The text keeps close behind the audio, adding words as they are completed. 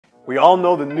We all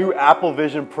know the new Apple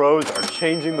Vision Pros are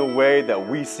changing the way that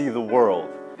we see the world.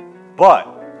 But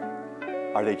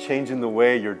are they changing the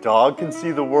way your dog can see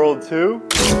the world too?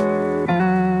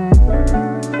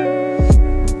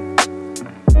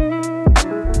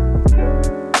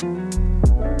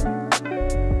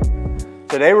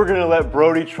 Today we're gonna let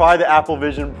Brodie try the Apple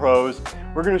Vision Pros.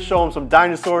 We're gonna show him some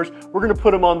dinosaurs. We're gonna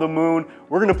put him on the moon.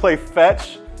 We're gonna play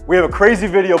fetch. We have a crazy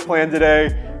video planned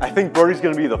today. I think Brodie's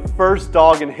gonna be the first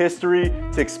dog in history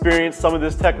to experience some of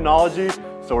this technology,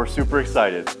 so we're super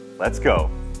excited. Let's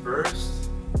go. First,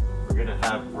 we're gonna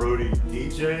have Brodie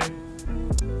DJ.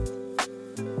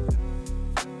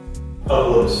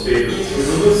 Couple of his favorite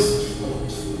tunes.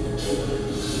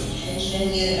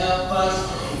 And get out by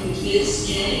this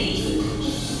game.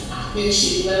 Maybe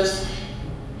she loves.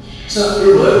 So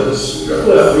your lips. Your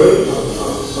left.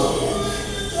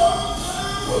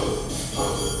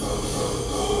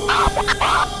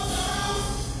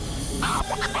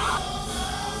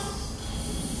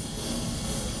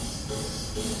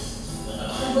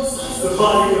 The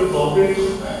body of bumping.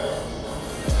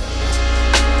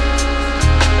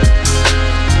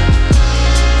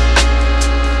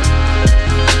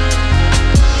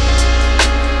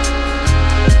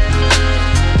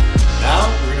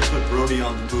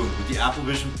 On the moon. With the Apple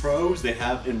Vision Pros, they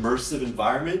have immersive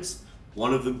environments,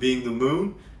 one of them being the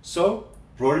moon. So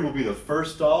Brodie will be the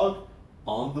first dog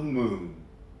on the moon.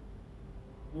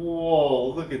 Whoa,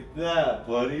 look at that,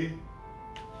 buddy.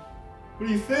 What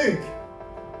do you think?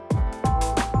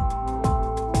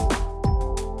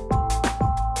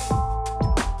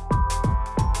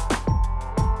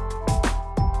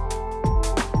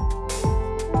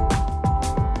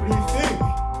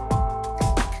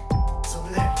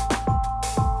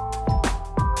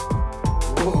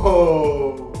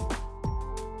 Whoa!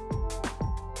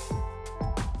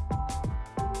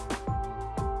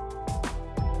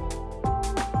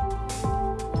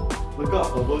 Look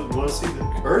up. I want to see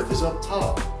the Earth is up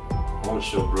top. I want to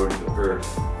show Brodie the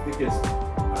Earth. I think it's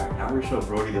alright. Now we're gonna show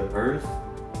Brodie the Earth.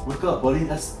 Look up, buddy.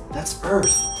 That's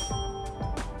Earth.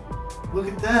 Look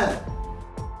at that.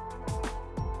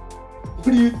 What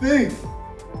do you think?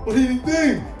 What do you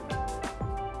think?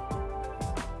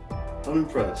 I'm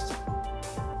impressed.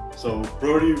 So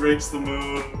Brodie rates the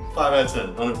moon 5 out of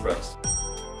 10, unimpressed.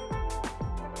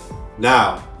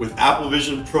 Now, with Apple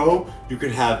Vision Pro, you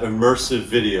can have immersive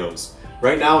videos.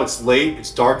 Right now it's late, it's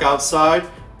dark outside,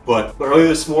 but earlier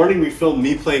this morning we filmed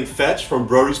me playing fetch from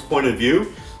Brodie's point of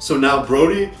view. So now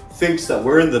Brodie thinks that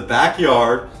we're in the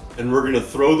backyard and we're gonna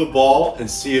throw the ball and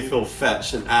see if he'll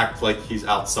fetch and act like he's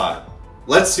outside.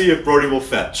 Let's see if Brodie will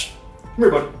fetch. Come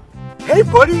here, buddy. Hey,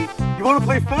 buddy, you wanna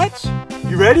play fetch?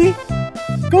 You ready?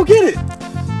 Go get it!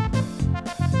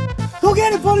 Go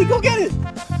get it, buddy! Go get it!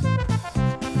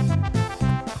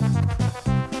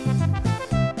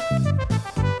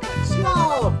 Good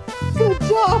job! Good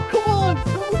job! Come on!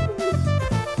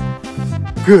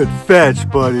 Good fetch,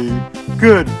 buddy!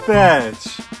 Good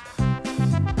fetch!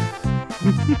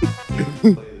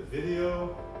 Play the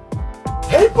video.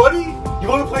 Hey, buddy! You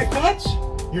want to play fetch?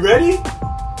 You ready?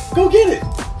 Go get it!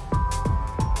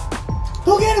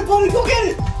 Go get it, buddy! Go get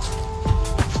it!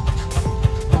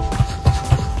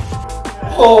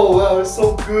 Oh, that was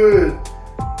so good.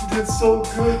 You did so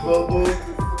good, Bubba.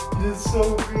 You did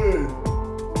so good.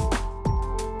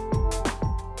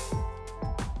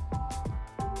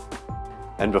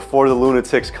 And before the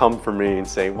lunatics come for me and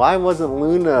say, why wasn't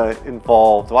Luna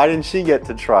involved? Why didn't she get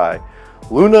to try?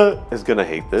 Luna is gonna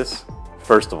hate this,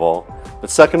 first of all.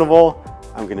 But second of all,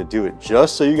 I'm gonna do it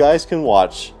just so you guys can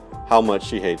watch how much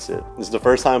she hates it. This is the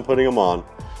first time putting them on.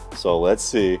 So let's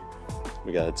see.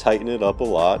 We gotta tighten it up a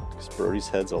lot because Brodie's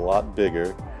head's a lot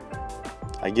bigger.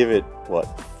 I give it, what,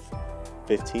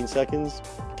 15 seconds?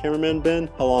 Cameraman Ben?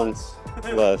 How long?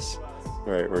 Less. All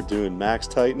right, we're doing max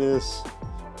tightness.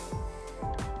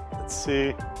 Let's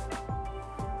see.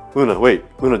 Luna, wait.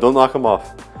 Luna, don't knock him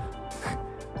off.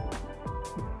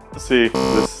 See,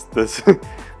 this.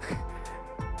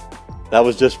 That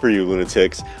was just for you,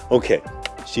 lunatics. Okay,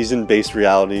 she's in base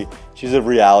reality. She's a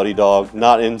reality dog,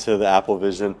 not into the Apple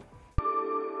Vision.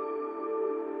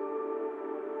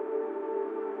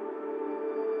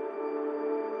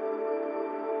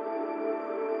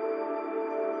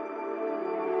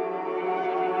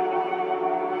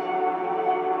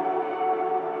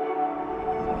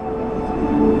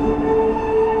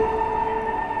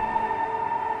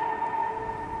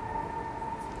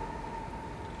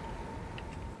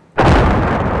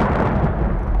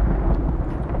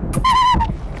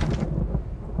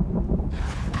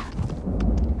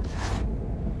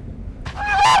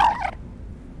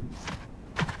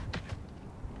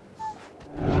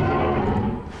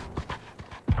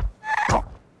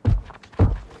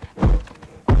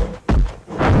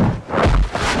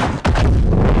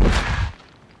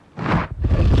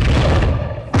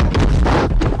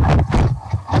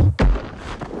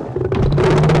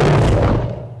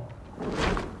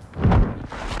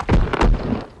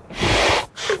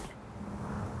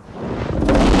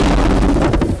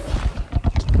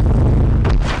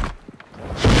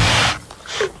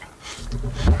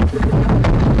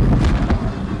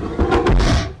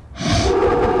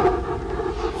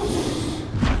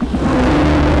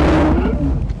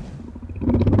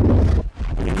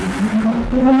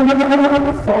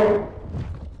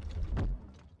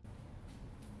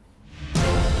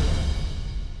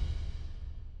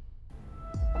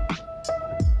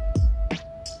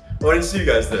 Oh, I didn't see you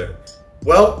guys there.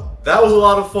 Well, that was a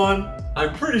lot of fun.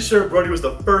 I'm pretty sure Brodie was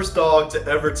the first dog to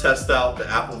ever test out the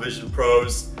Apple Vision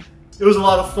Pros. It was a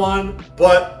lot of fun,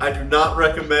 but I do not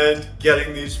recommend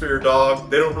getting these for your dog.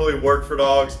 They don't really work for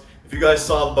dogs. If you guys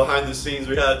saw the behind the scenes,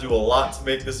 we had to do a lot to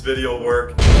make this video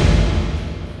work.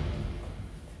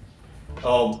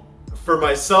 For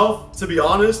myself, to be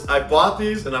honest, I bought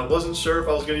these and I wasn't sure if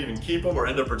I was gonna even keep them or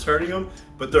end up returning them,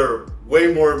 but they're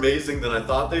way more amazing than I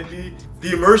thought they'd be.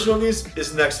 The immersion on these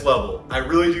is next level. I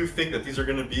really do think that these are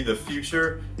gonna be the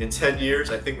future in 10 years.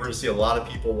 I think we're gonna see a lot of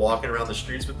people walking around the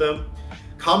streets with them.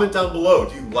 Comment down below,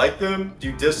 do you like them? Do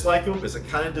you dislike them? Is it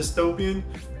kind of dystopian?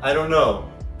 I don't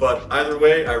know. But either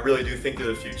way, I really do think they're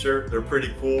the future. They're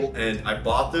pretty cool, and I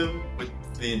bought them with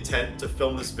the intent to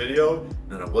film this video,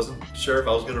 and I wasn't sure if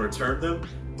I was gonna return them,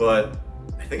 but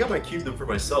I think I might keep them for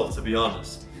myself, to be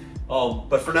honest.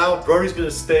 But for now, Brodie's gonna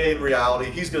stay in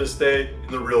reality. He's gonna stay in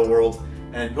the real world.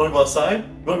 And you wanna go outside?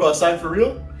 You wanna go outside for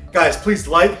real? Guys, please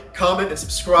like, comment, and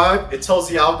subscribe. It tells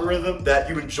the algorithm that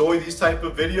you enjoy these type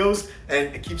of videos,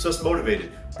 and it keeps us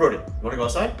motivated. Brodie, you wanna go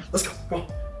outside? Let's go, come on.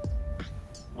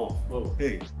 Oh, whoa,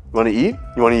 hey. You wanna eat?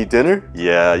 You wanna eat dinner?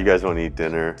 Yeah, you guys wanna eat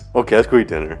dinner. Okay, let's go eat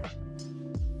dinner.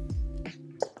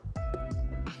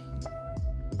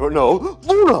 No,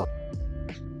 Luna!